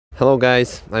Hello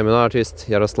guys, I'm an artist,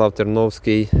 Yaroslav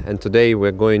Ternovsky, and today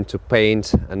we're going to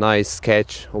paint a nice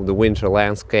sketch of the winter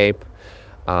landscape.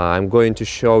 I'm going to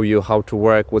show you how to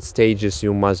work, what stages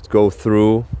you must go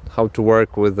through, how to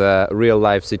work with a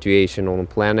real-life situation on a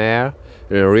Plainair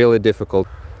in a really difficult.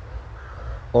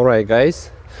 Alright guys,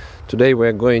 today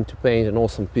we're going to paint an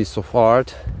awesome piece of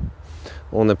art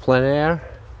on a Plainair,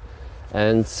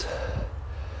 and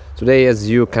today, as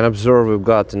you can observe, we've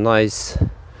got a nice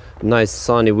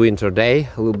sunny winter day,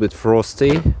 a little bit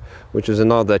frosty, which is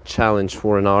another challenge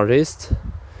for an artist,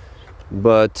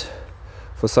 but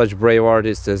for such brave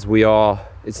artists as we are,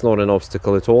 it's not an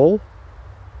obstacle at all.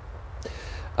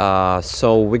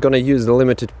 So we're gonna use the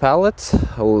limited palette.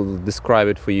 I will describe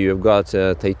it for you. I've got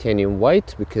titanium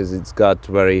white because it's got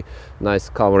very nice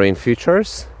coloring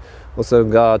features. Also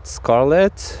got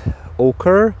scarlet,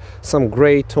 ochre, some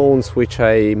gray tones which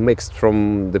I mixed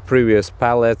from the previous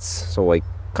palettes, so I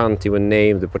can't even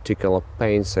name the particular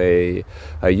paints I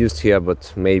used here,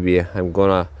 but maybe I'm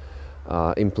gonna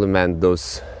implement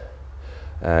those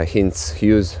hints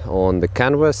used on the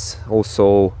canvas.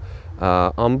 Also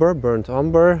umber, burnt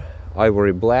umber,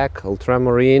 ivory black,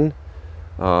 ultramarine,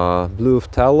 blue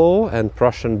phthalo and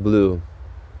Prussian blue.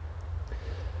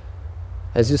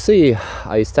 As you see,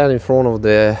 I stand in front of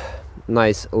the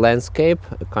nice landscape,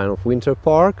 a kind of winter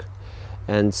park,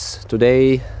 and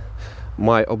today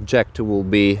my objective will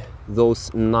be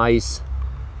those nice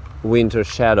winter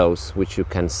shadows which you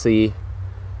can see.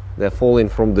 They're falling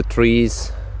from the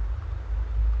trees.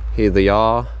 Here they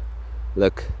are,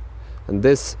 look, and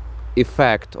this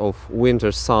effect of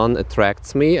winter sun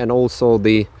attracts me, and also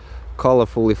the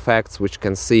colorful effects which you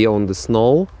can see on the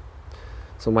snow.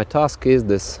 So my task is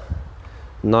this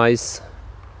nice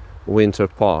winter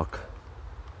park.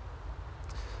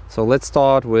 So let's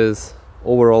start with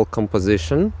overall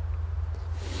composition.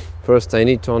 First, I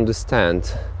need to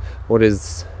understand what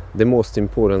is the most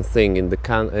important thing in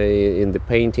the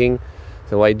painting,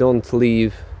 so I don't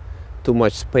leave too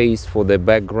much space for the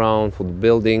background, for the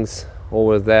buildings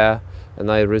over there,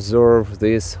 and I reserve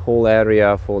this whole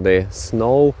area for the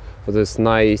snow, for this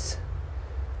nice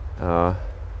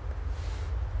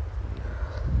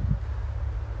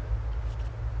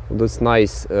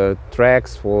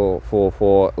tracks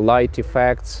for light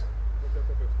effects.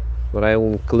 But I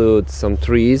will include some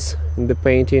trees in the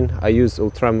painting. I use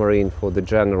ultramarine for the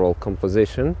general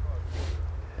composition,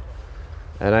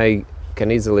 and I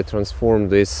can easily transform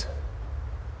this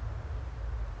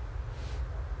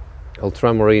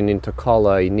ultramarine into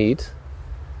color I need.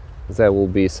 There will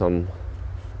be some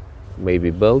maybe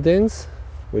buildings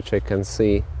which I can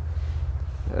see,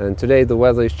 and today the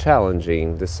weather is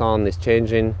challenging. The sun is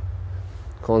changing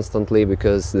constantly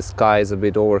because the sky is a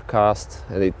bit overcast,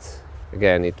 and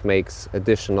it makes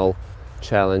additional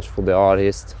challenge for the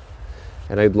artist.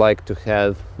 And I'd like to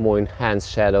have more enhanced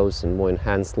shadows and more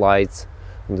enhanced lights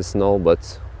on the snow,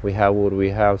 but we have what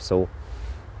we have, so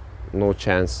no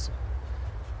chance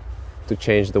to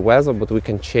change the weather, but we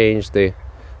can change the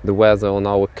weather on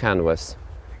our canvas.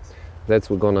 That's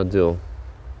what we're gonna do.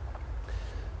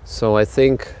 So I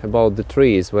think about the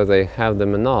trees, whether I have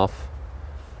them enough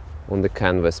on the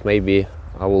canvas. Maybe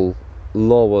I will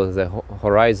lower the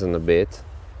horizon a bit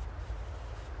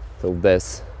to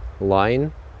this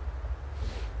line.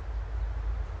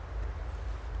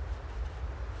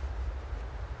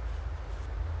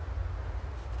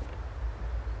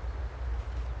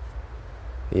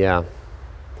 Yeah,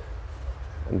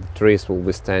 and the trees will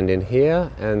be standing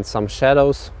here, and some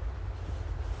shadows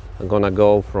are gonna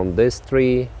go from this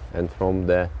tree and from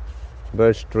the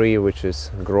birch tree which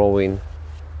is growing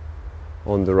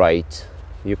on the right.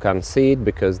 You can't see it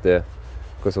because of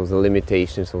the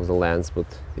limitations of the lens, but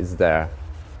it's there.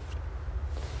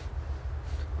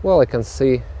 Well, I can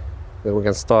see that we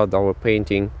can start our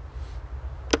painting.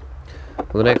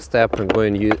 For the next step, I'm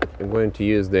going to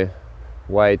use the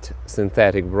white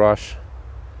synthetic brush.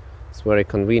 It's very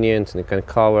convenient, and you can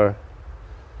cover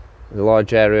the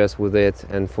large areas with it.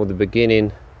 And for the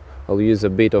beginning, I'll use a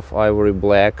bit of ivory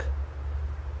black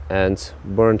and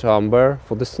burnt umber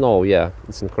for the snow. Yeah,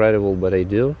 it's incredible, but I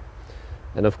do.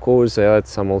 And of course I add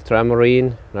some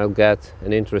ultramarine, and I'll get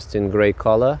an interesting gray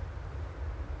color,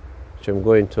 which I'm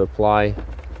going to apply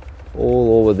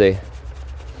all over the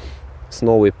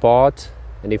snowy part.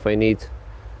 And if I need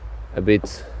a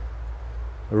bit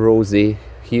rosy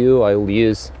hue, I will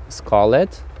use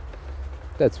scarlet.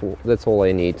 That's all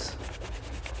I need.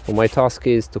 So my task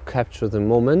is to capture the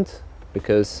moment,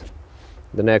 because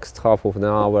the next half of an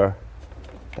hour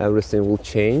everything will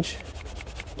change.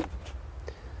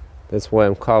 That's why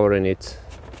I'm covering it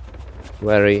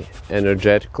very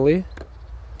energetically.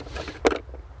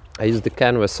 I use the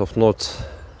canvas of not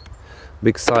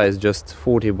big size, just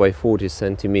 40 by 40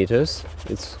 centimeters.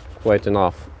 It's quite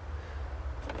enough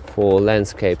for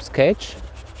landscape sketch.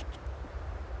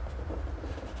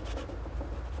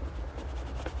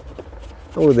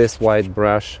 And with this white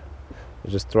brush, I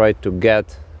just try to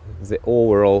get the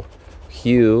overall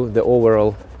hue, the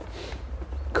overall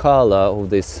color of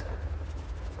this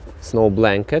snow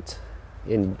blanket.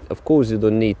 And of course you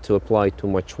don't need to apply too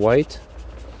much white,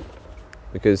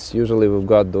 because usually we've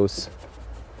got those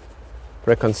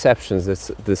preconceptions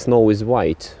that the snow is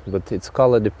white, but its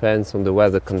color depends on the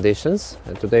weather conditions.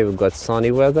 And today we've got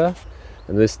sunny weather,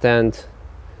 and the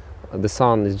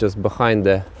sun is just behind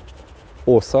the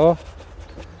author,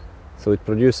 so it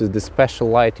produces this special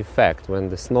light effect when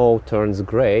the snow turns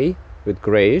gray, with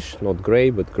grayish, not gray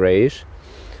but grayish.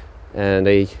 And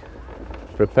I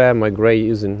prepare my gray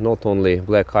using not only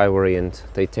black ivory and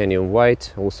titanium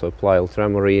white, also apply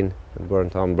ultramarine and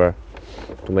burnt umber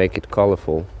to make it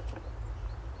colorful.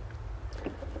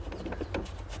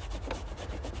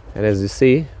 And as you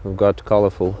see, we've got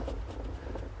colorful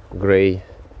gray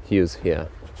hues here.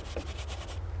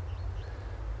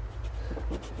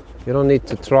 You don't need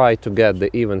to try to get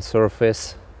the even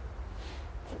surface,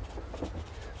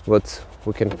 but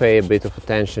we can pay a bit of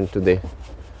attention to the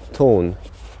tone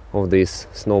of this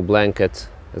snow blanket,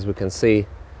 as we can see.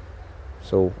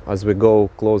 So as we go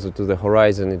closer to the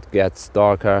horizon, it gets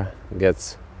darker,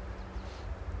 gets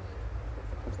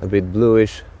a bit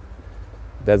bluish.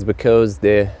 That's because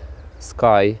the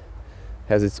sky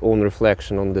has its own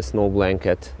reflection on the snow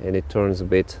blanket, and it turns a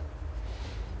bit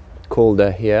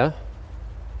colder here.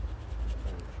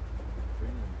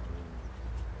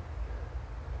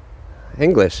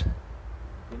 English.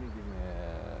 Can you give me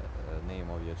a name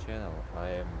of your channel? I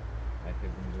have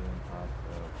been doing art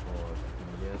for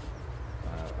 15 years.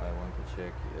 I want to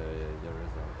check your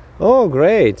results. Oh,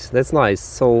 great! That's nice.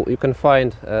 So you can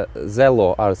find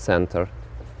Zelo Art Center.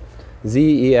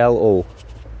 Z-E-L-O.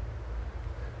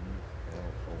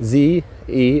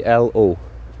 Z-E-L-O.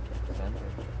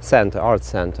 Center, Art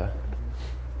Center.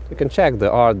 You can check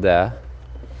the art there.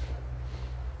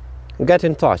 Get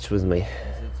in touch with me. Is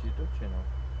it YouTube channel?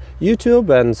 YouTube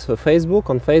and Facebook,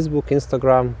 on Facebook,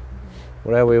 Instagram,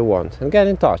 wherever you want. And get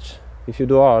in touch if you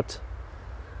do art.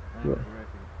 I'm a graphic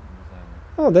designer.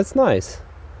 Oh, that's nice.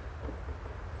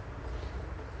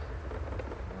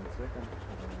 One second,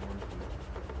 I want to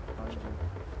find you.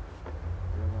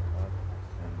 Zelo Art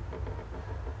Center.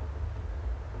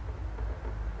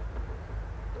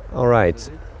 All right. Is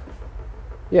it?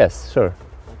 Yes, sure.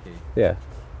 Okay. Yeah.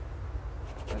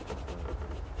 I just,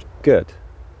 Good.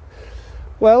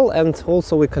 Well, and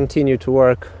also we continue to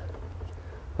work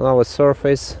on our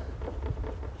surface.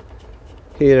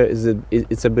 Here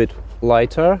it's a bit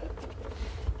lighter,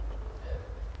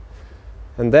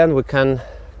 and then we can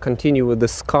continue with the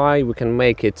sky. We can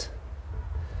make it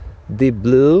deep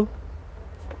blue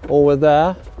over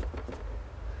there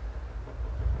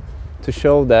to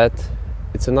show that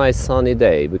it's a nice sunny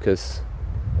day, because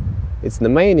it's the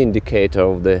main indicator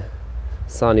of the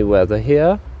sunny weather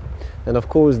here. And of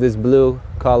course this blue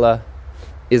color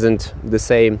isn't the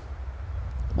same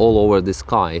all over the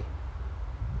sky.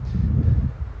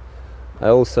 I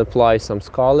also apply some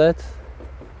scarlet,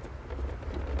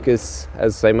 because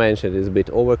as I mentioned, it's a bit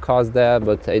overcast there,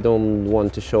 but I don't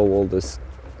want to show all these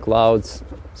clouds,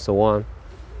 so on.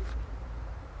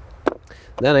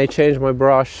 Then I change my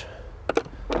brush.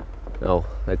 No,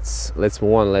 let's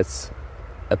move on. Let's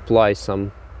apply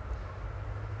some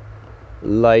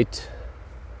light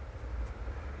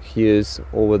hues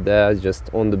over there, just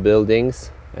on the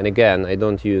buildings. And again, I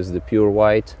don't use the pure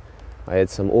white. I add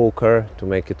some ochre to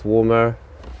make it warmer.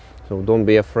 So don't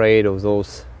be afraid of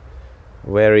those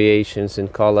variations in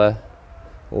color,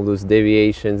 all those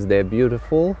deviations. They're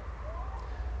beautiful.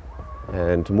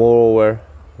 And moreover,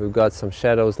 we've got some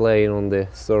shadows laying on the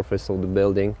surface of the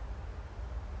building.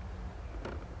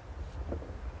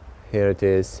 Here it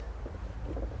is.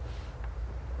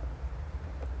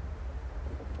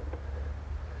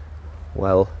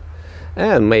 Well,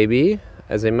 and maybe,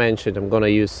 as I mentioned, I'm gonna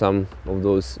use some of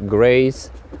those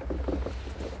grays.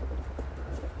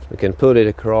 We can put it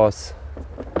across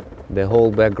the whole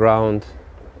background.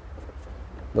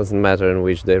 Doesn't matter in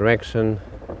which direction,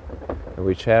 in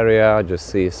which area. Just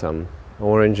see some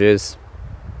oranges,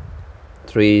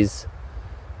 trees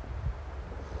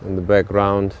in the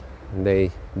background.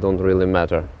 They don't really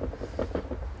matter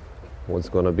what's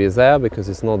gonna be there, because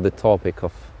it's not the topic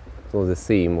of the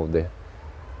theme of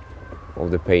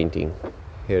the painting.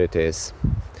 Here it is,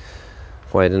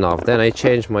 quite enough. Then I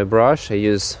change my brush. I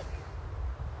use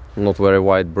not very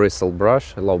wide bristle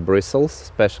brush. I love bristles,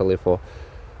 especially for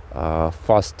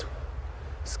fast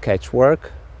sketch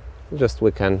work. Just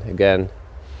we can again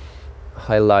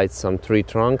highlight some tree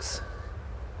trunks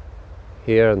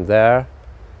here and there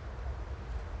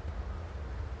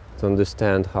to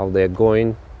understand how they're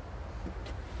going.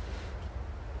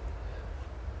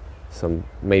 Some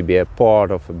maybe a part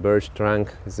of a birch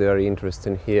trunk is very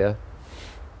interesting here.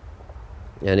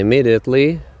 And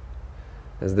immediately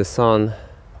as the sun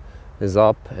is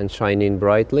up and shining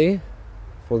brightly,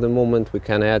 for the moment we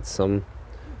can add some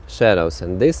shadows,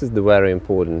 and this is the very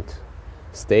important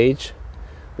stage,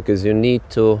 because you need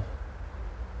to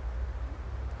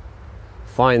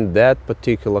find that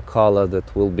particular color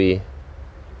that will be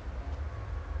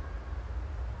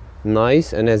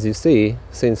nice. And as you see,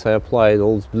 since I applied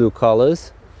all those blue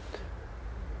colors,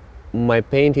 my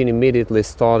painting immediately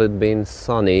started being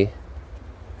sunny.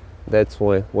 That's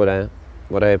what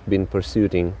I've been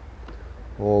pursuing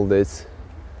all these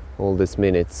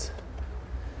minutes.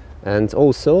 And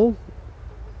also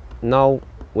now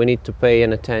we need to pay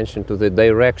an attention to the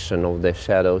direction of the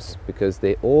shadows, because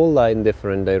they all lie in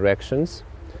different directions.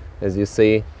 As you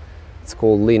see, it's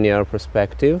called linear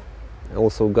perspective. I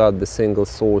also got the single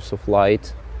source of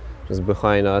light just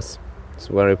behind us. It's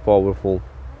very powerful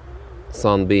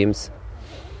sunbeams.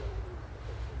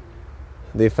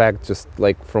 The effect just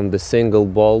like from the single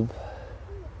bulb.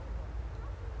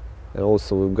 And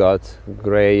also we've got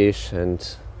grayish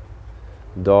and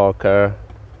darker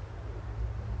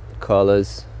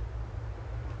colors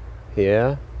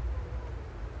here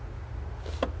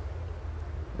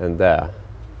and there.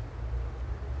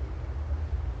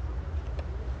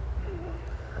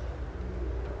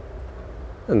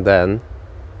 And then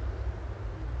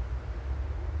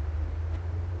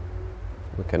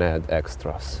we can add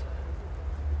extras.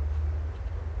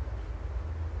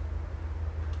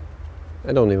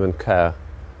 I don't even care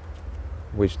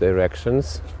which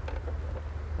directions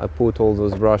I put all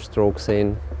those brush strokes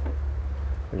in.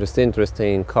 I'm just interested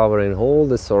in covering all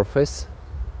the surface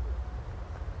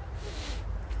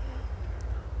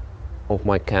of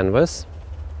my canvas.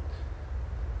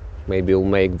 Maybe we'll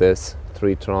make this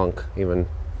tree trunk even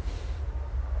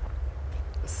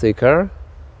thicker.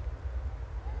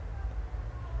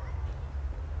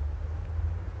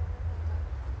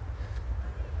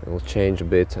 It will change a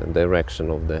bit the direction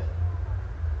of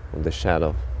the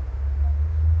shadow.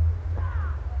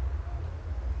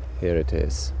 Here it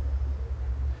is.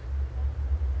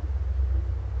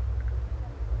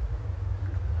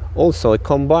 Also I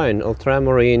combine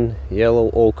ultramarine, yellow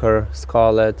ochre,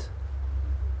 scarlet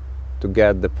to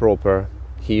get the proper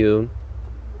hue.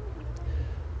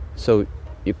 So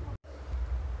you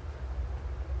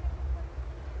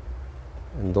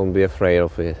and don't be afraid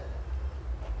of it.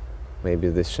 Maybe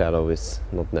this shadow is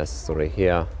not necessary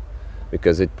here,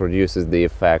 because it produces the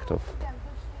effect of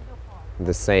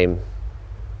the same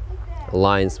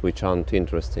lines which aren't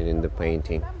interesting in the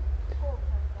painting.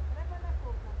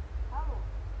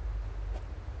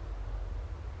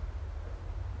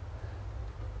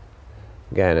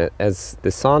 Again, as the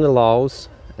sun allows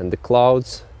and the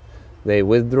clouds they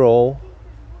withdraw,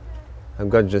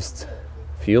 I've got just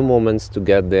a few moments to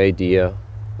get the idea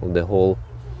of the whole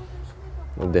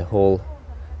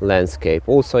landscape.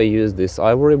 Also I use this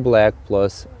ivory black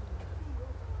plus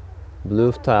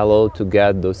blue phthalo to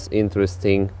get those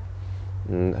interesting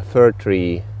fir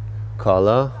tree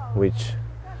color which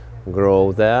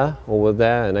grow there over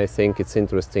there, and I think it's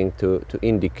interesting to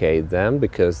indicate them,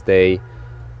 because they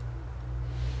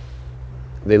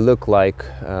look like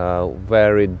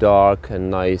very dark and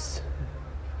nice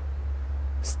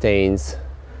stains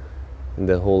in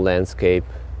the whole landscape.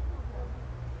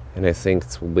 And I think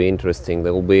it will be interesting.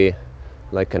 They will be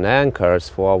like an anchors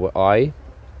for our eye,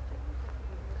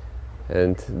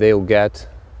 and they'll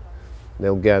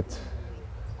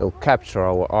capture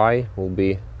our eye. Will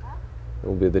be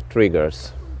the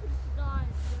triggers.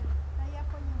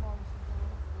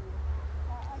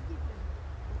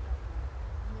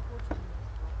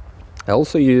 I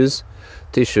also use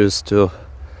tissues to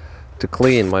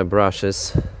clean my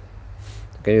brushes.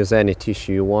 You can use any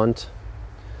tissue you want.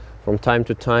 From time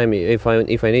to time, if I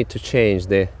need to change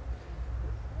the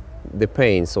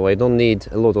paint, so I don't need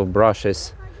a lot of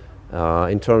brushes.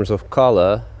 In terms of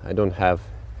color, I don't have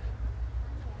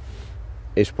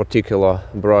each particular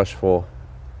brush for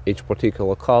each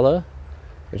particular color.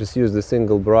 I just use the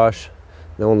single brush.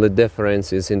 The only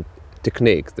difference is in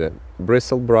technique. The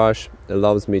bristle brush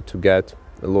allows me to get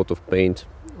a lot of paint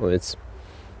on its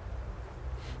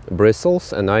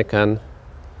bristles, and I can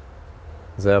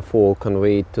therefore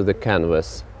convey it to the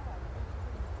canvas.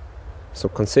 So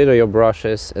consider your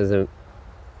brushes as a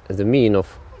mean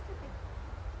of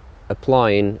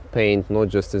applying paint not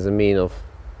just as a mean of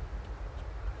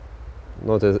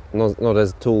not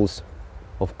as tools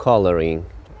of coloring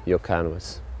your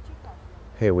canvas.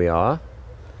 Here we are,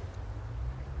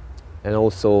 and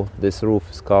also this roof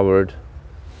is covered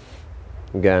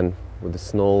again with the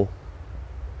snow.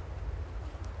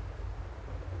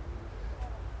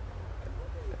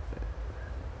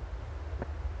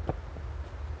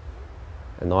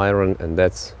 And iron, and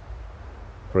that's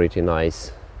pretty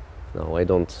nice. No,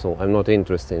 I'm not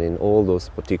interested in all those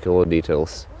particular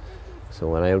details,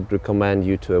 so I would recommend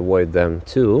you to avoid them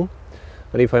too.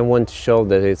 But if I want to show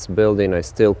that it's building, I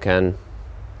still can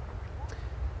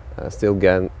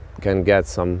get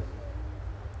some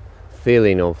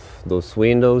feeling of those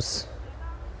windows,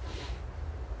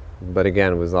 but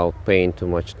again without paying too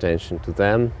much attention to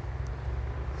them.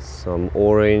 Some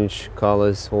orange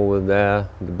colors over there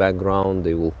in the background,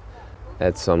 they will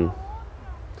add some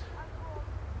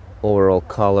overall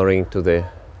coloring to the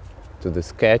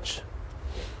sketch.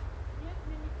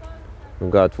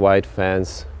 We've got white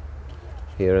fans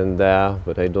here and there,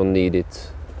 but I don't need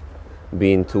it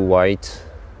being too white.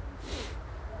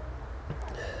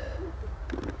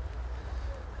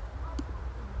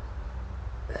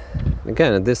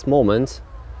 Again, at this moment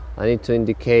I need to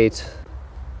indicate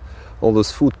all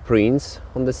those footprints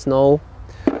on the snow,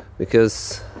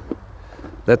 because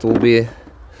that will be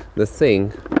the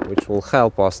thing which will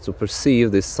help us to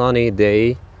perceive this sunny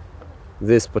day,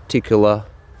 this particular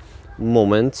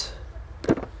moment.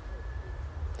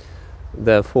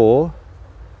 Therefore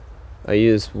I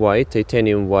use white,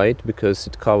 titanium white, because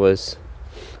it covers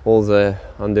all the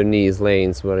underneath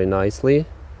lanes very nicely,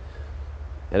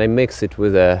 and I mix it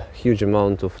with a huge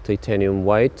amount of titanium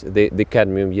white, the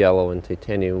cadmium yellow and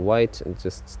titanium white, and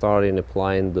just starting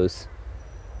applying those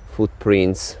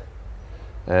footprints.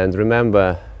 And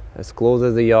remember, as close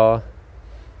as they are,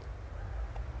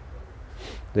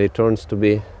 they turn to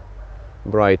be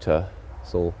brighter.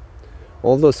 So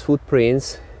all those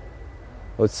footprints,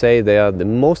 I would say they are the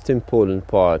most important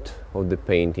part of the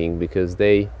painting, because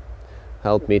they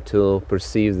help me to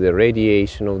perceive the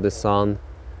radiation of the sun.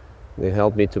 They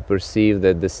help me to perceive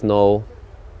that the snow,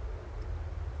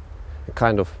 a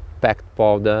kind of packed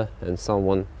powder, and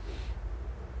someone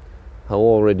have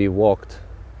already walked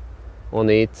on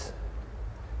it,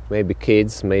 maybe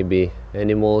kids, maybe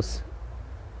animals,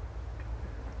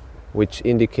 which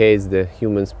indicates the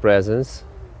human's presence.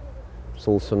 It's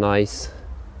also nice.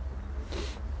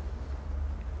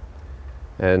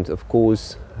 And of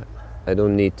course I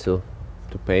don't need to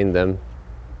paint them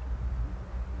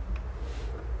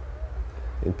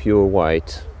in pure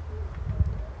white.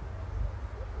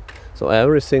 So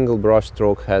every single brush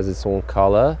stroke has its own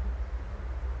color,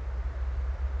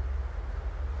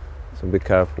 so be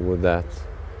careful with that,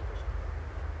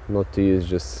 not to use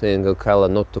just single color,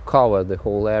 not to cover the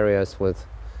whole areas with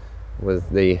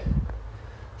the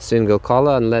single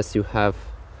color, unless you have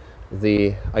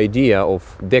the idea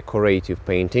of decorative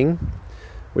painting,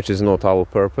 which is not our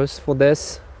purpose for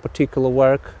this particular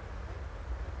work.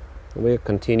 We're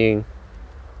continuing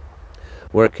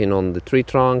working on the tree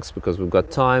trunks because we've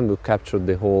got time. We've captured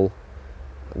the whole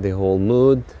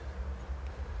mood,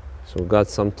 so we've got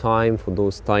some time for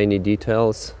those tiny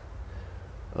details,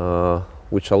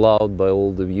 which allowed by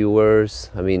all the viewers,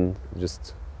 I mean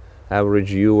just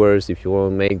average viewers. If you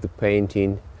want to make the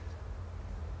painting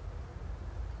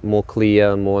more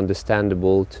clear, more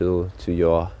understandable to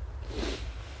your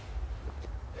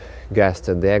guest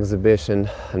at the exhibition,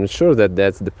 I'm sure that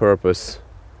that's the purpose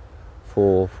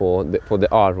for the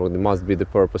artwork. It must be the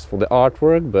purpose for the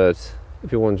artwork, but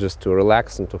if you want just to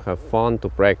relax and to have fun, to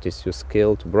practice your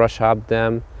skill, to brush up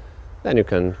them, then you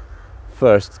can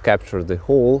first capture the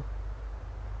whole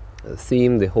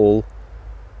theme, the whole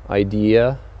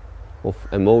idea of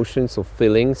emotions, of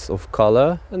feelings, of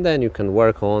color, and then you can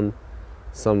work on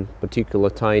some particular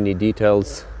tiny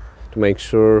details to make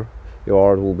sure your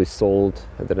art will be sold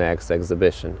at the next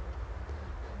exhibition.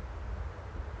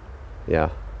 Yeah,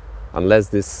 unless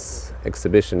this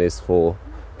exhibition is for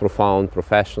profound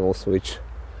professionals, which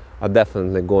are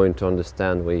definitely going to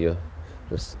understand where you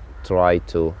just try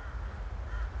to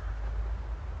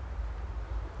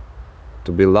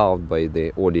be loved by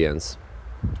the audience.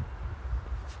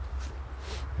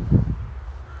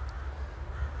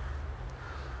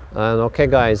 And okay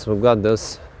guys, we've got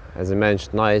this, as I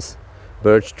mentioned, nice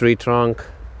birch tree trunk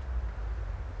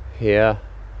here.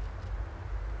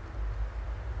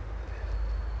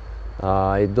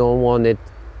 I don't want it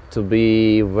to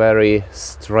be very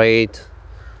straight,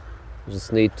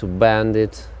 just need to bend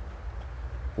it,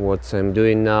 what I'm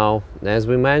doing now. As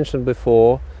we mentioned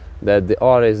before, that the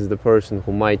artist is the person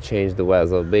who might change the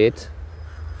weather a bit.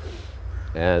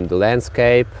 and the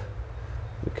landscape,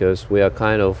 because we are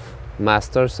kind of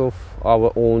masters of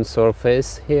our own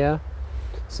surface here.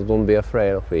 So don't be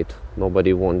afraid of it.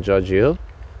 Nobody won't judge you.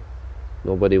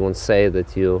 Nobody won't say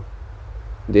that you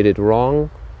did it wrong,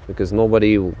 because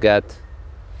nobody will get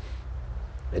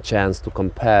a chance to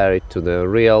compare it to the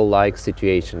real like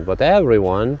situation. But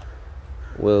everyone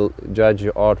will judge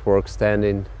your artwork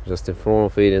standing just in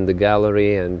front of it in the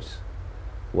gallery, and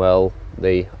well,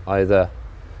 they either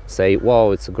say,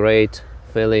 wow, it's a great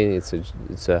feeling,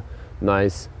 it's a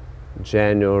nice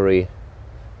January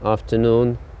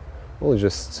afternoon, or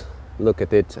just look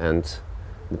at it and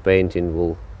the painting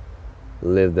will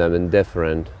leave them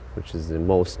indifferent, which is the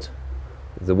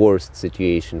worst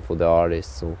situation for the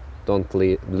artist. So don't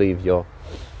leave your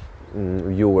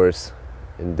viewers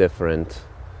indifferent.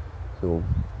 So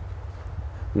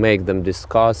make them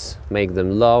discuss, make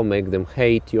them love, make them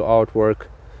hate your artwork,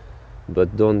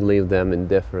 but don't leave them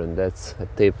indifferent. That's a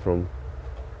tip from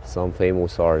some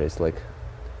famous artists like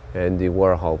Andy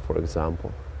Warhol, for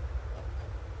example.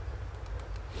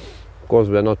 Of course,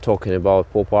 we're not talking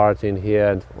about pop art in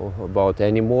here or about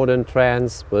any modern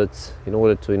trends, but in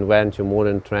order to invent your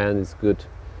modern trend, it's a good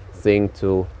thing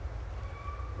to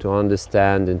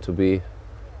understand and to be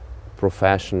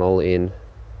professional in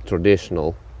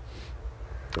traditional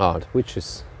art, which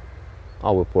is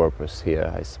our purpose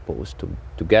here, I suppose, to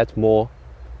get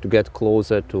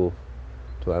closer to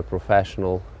our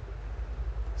professional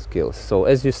skills. So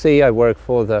as you see, I work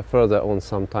further on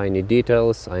some tiny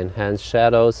details. I enhance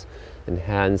shadows,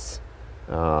 enhance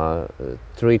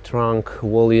tree trunk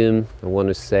volume. I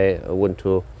want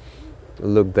to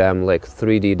look them like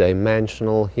 3D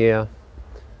dimensional here.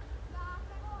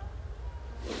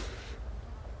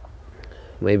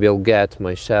 Maybe I'll get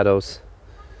my shadows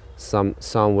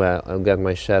somewhere. I'll get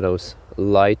my shadows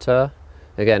lighter.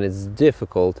 Again, it's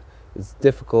difficult. It's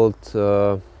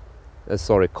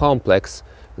complex.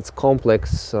 It's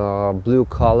complex blue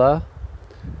color,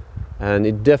 and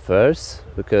it differs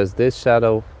because this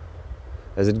shadow,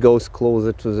 as it goes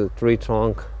closer to the tree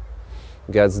trunk,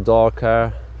 gets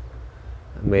darker,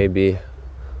 maybe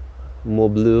more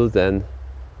blue than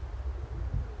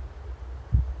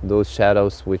those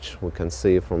shadows which we can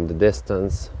see from the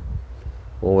distance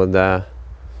over there,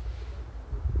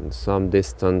 and some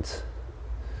distant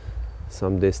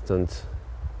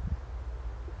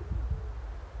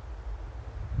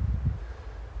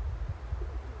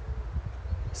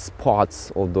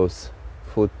spots of those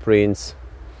footprints.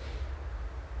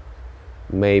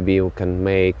 Maybe we can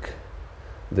make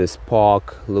this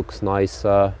park looks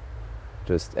nicer,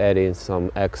 just adding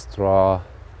some extra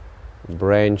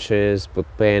branches, but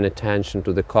paying attention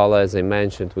to the color. As I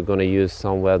mentioned, we're going to use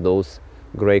somewhere those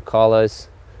gray colors.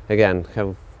 Again,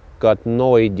 have got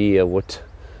no idea what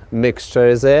mixture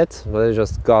is it, but I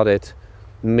just got it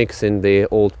mixing the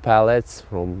old palettes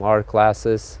from art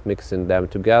classes, mixing them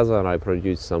together, and I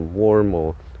produce some warm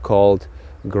or cold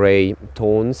gray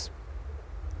tones.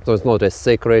 So it's not a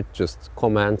secret, just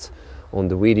comment on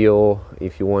the video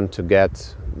if you want to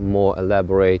get more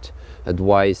elaborate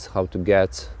advice how to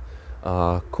get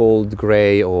cold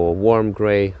gray or warm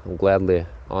gray. I'll gladly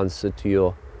answer to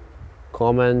your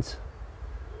comment.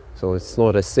 So it's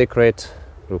not a secret.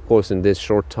 Of course, in this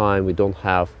short time we don't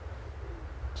have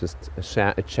just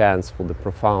a chance for the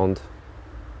profound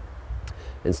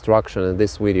instruction, and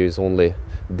this video is only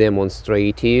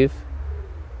demonstrative,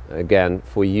 again,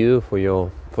 for you,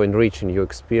 for enriching your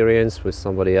experience with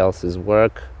somebody else's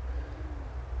work.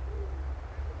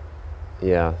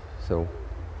 Yeah, so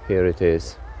here it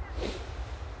is.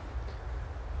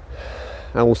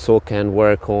 I also can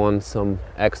work on some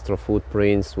extra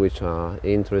footprints which are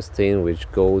interesting, which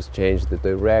change the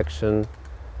direction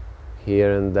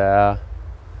here and there.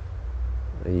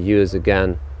 I use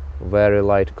again very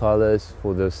light colors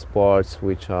for the spots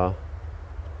which are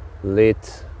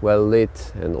well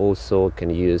lit, and also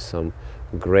can use some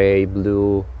gray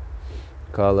blue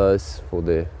colors for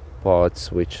the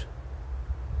parts which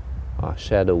are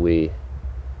shadowy.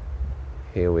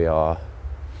 Here we are.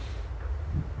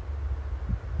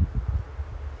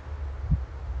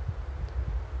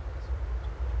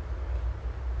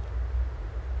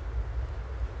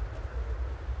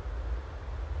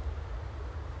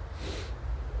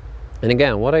 And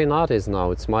again, what I notice now,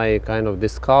 it's my kind of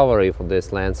discovery for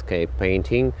this landscape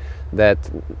painting, that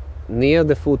near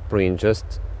the footprint,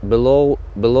 just below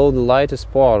the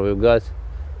lightest part, we've got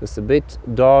just a bit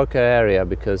darker area,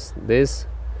 because this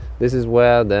is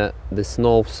where the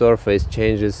snow surface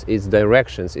changes its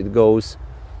directions. It goes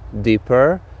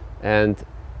deeper, and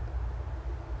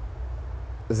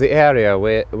the area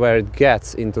where it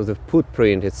gets into the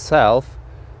footprint itself,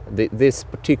 this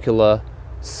particular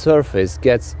surface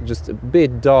gets just a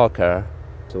bit darker.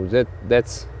 So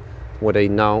that's what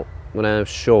I'm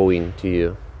showing to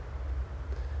you.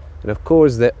 And of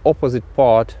course the opposite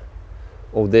part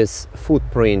of this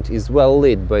footprint is well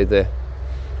lit by the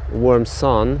warm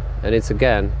sun, and it's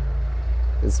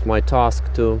my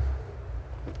task to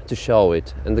show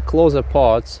it. And the closer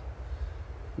parts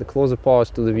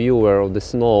to the viewer of the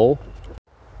snow.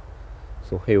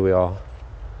 So here we are.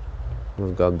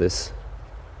 We've got this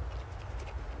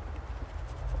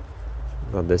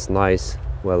nice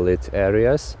well lit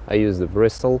areas. I use the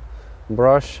Bristol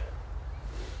brush.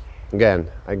 Again,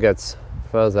 I get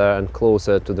further and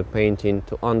closer to the painting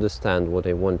to understand what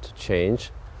I want to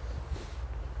change.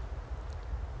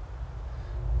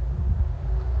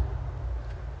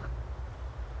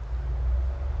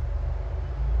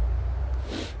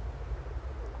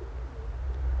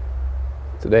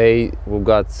 Today we've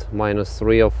got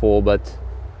 -3 or 4, but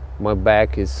my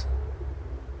back is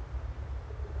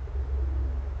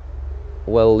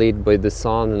well lit by the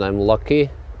sun and I'm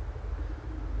lucky.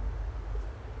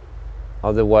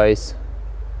 Otherwise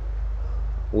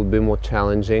it would be more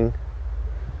challenging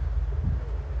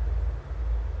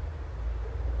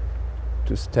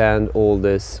to stand all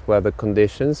these weather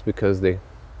conditions, because the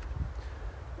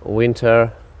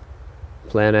winter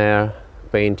plein air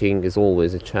painting is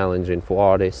always a challenging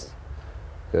for artists,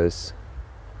 because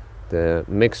the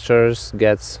mixtures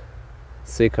gets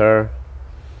thicker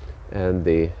and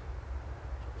the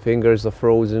fingers are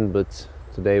frozen. But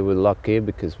today we're lucky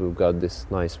because we've got this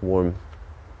nice warm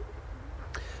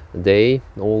day.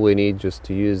 All we need just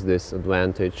to use this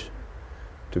advantage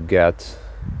to get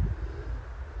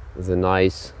the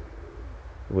nice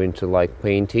winter-like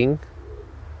painting,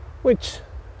 which,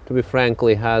 to be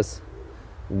frankly, has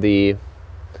the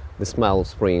smell of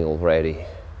spring already.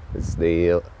 It's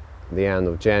the end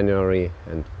of January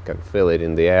and you can feel it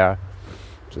in the air.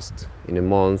 Just in a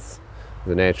month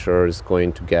the nature is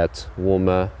going to get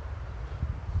warmer.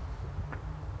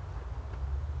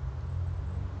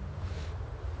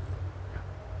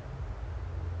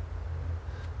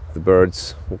 The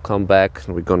birds will come back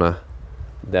and we're gonna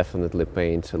definitely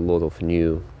paint a lot of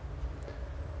new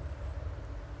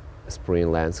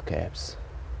spring landscapes.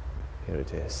 Here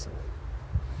it is.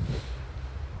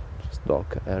 Just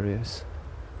darker areas.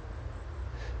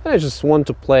 And I just want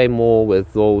to play more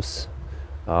with those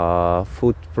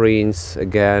footprints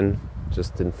again,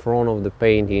 just in front of the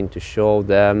painting, to show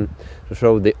them, to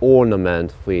show the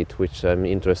ornament of it, which I'm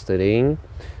interested in.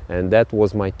 And that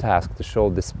was my task, to show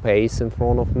the space in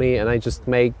front of me. And I just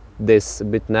make this a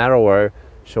bit narrower,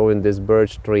 showing this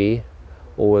birch tree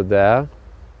over there.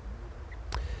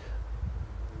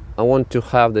 I want to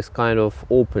have this kind of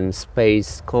open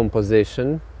space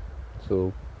composition,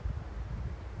 so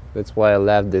that's why I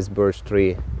left this birch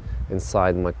tree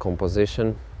inside my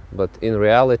composition. But in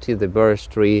reality the birch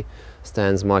tree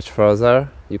stands much further.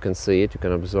 You can see it, you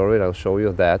can observe it. I'll show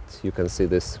you that. You can see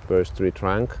this birch tree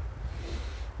trunk.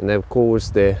 And of course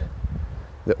the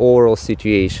overall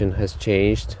situation has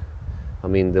changed. I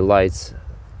mean, the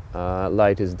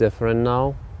light is different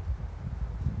now.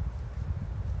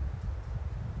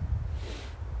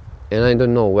 And I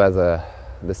don't know whether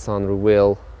the sun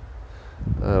will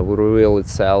reveal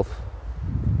itself.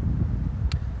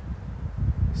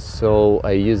 So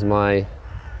I use my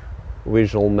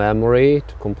visual memory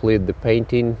to complete the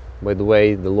painting. By the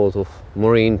way, a lot of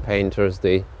marine painters,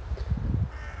 they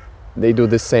do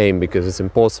the same, because it's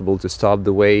impossible to stop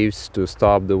the waves, to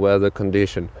stop the weather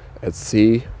condition at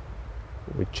sea,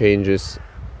 which changes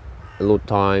a lot of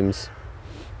times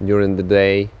during the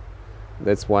day.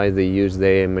 That's why they use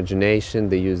their imagination,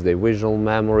 they use their visual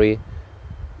memory.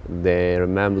 They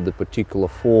remember the particular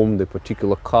form, the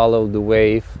particular color of the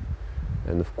wave,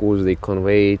 and of course they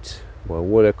convey it by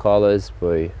watercolors,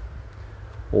 by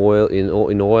oil,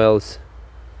 in oils.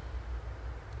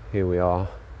 Here we are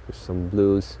with some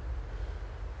blues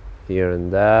here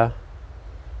and there.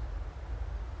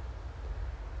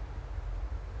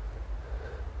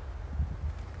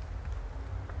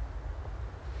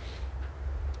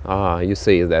 You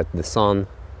see that the sun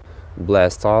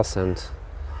blessed us and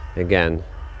again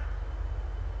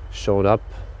showed up.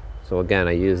 So again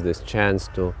I use this chance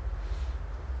to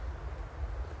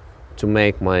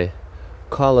make my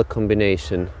color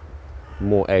combination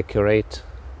more accurate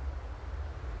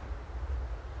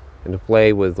and to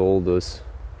play with all those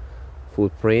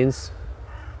footprints,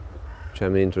 which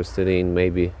I'm interested in.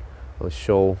 Maybe I'll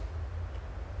show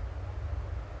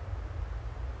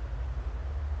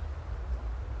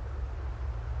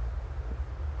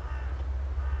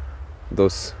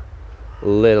those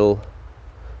little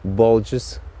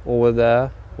bulges over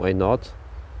there. Why not?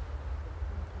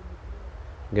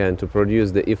 again to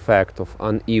produce the effect of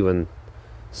uneven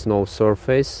snow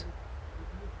surface,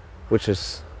 which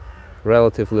is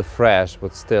relatively fresh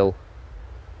but still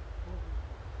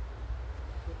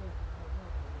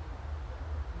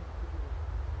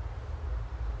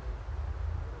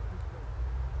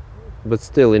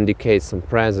indicates some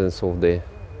presence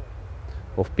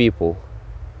of people,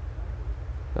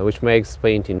 which makes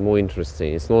painting more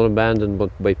interesting. It's not abandoned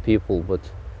by people, but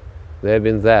they've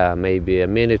been there maybe a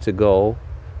minute ago.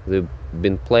 They've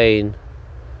been playing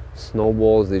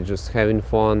snowballs, they're just having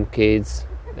fun, kids,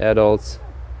 adults.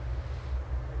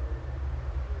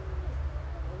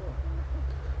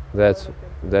 That's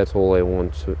all I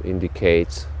want to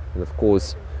indicate. And of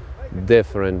course,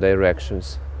 different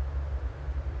directions.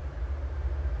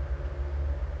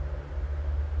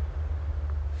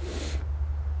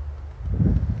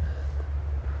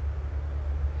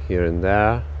 Here and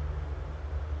there.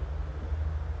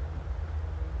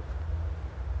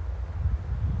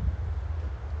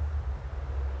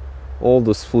 All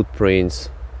those footprints,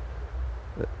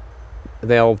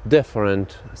 they are of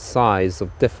different size,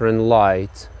 of different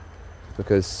light,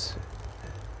 because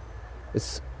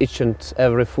it's each and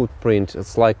every footprint,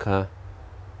 it's like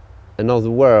another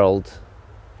world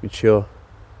which you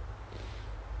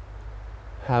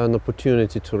have an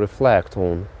opportunity to reflect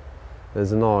on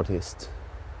as an artist.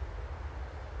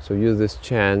 So use this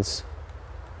chance.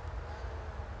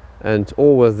 And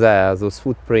over there, those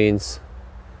footprints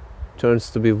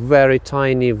turns to be very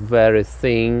tiny, very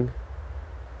thin.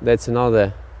 That's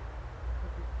another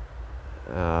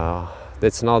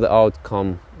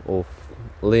outcome of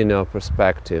linear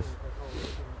perspective.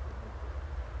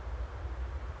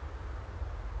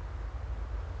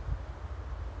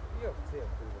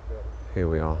 Here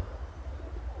we are.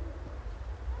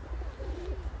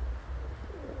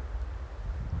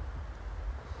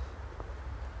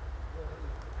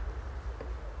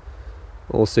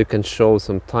 Also, you can show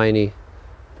some tiny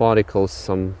particles,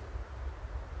 some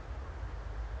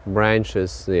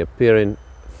branches, they appearing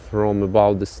from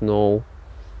above the snow,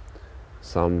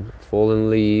 some fallen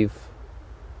leaf,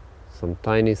 some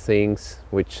tiny things,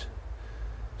 which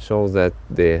shows that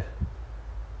the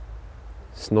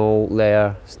snow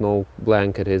layer, snow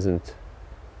blanket isn't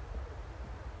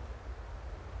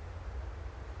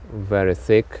very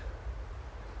thick.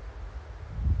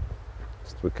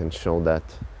 Just we can show that.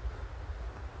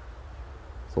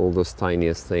 All those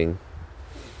tiniest things.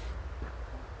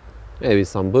 Maybe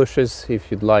some bushes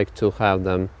if you'd like to have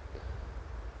them,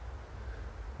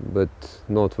 but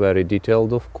not very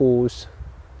detailed, of course.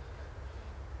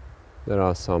 There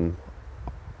are some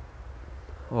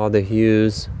other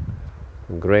hues,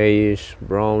 grayish,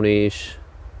 brownish,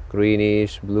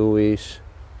 greenish, bluish,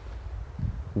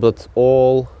 but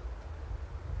all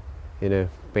in a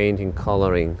painting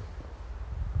coloring.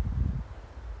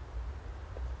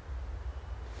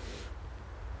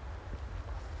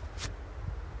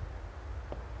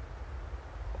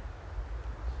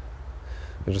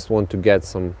 I just want to get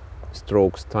some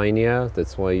strokes tinier.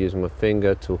 That's why I use my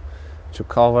finger to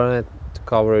cover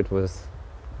it with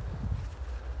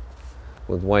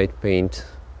white paint.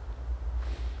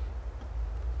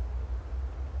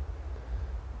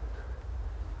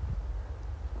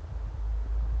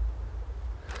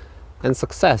 And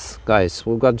success, guys.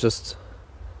 We've got just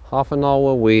half an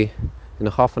hour. In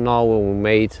half an hour we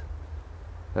made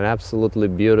an absolutely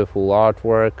beautiful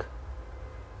artwork.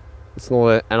 It's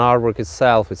not an artwork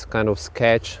itself, it's kind of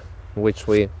sketch in which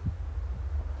we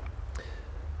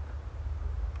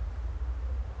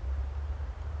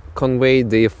conveyed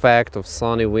the effect of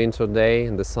sunny winter day,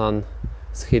 and the sun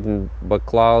is hidden by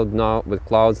clouds now,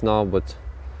 but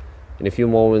in a few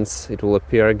moments it will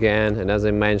appear again, and as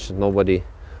I mentioned, nobody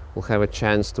will have a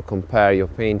chance to compare your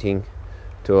painting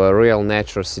to a real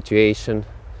natural situation,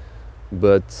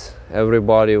 but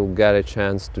everybody will get a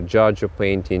chance to judge your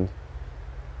painting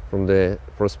from the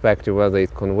perspective whether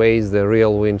it conveys the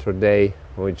real winter day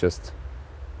or just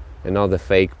another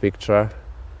fake picture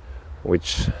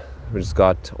which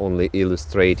got only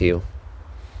illustrative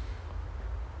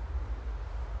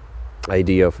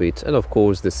idea of it. And of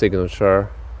course the signature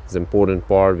is the important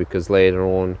part, because later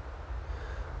on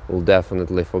we'll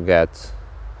definitely forget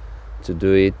to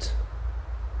do it.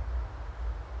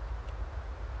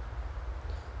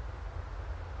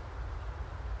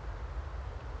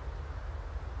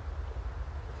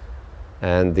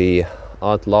 And the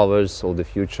art lovers of the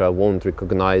future won't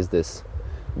recognize this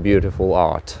beautiful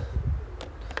art.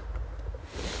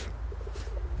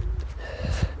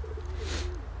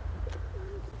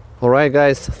 Alright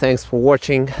guys, thanks for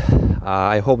watching.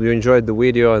 I hope you enjoyed the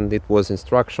video and it was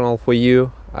instructional for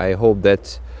you. I hope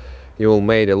that You will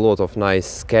make a lot of nice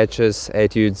sketches,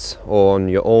 etudes on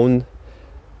your own.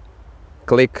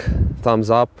 Click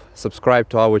thumbs up, subscribe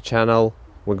to our channel.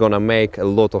 We're gonna make a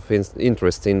lot of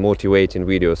interesting, motivating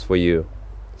videos for you.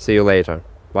 See you later.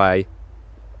 Bye.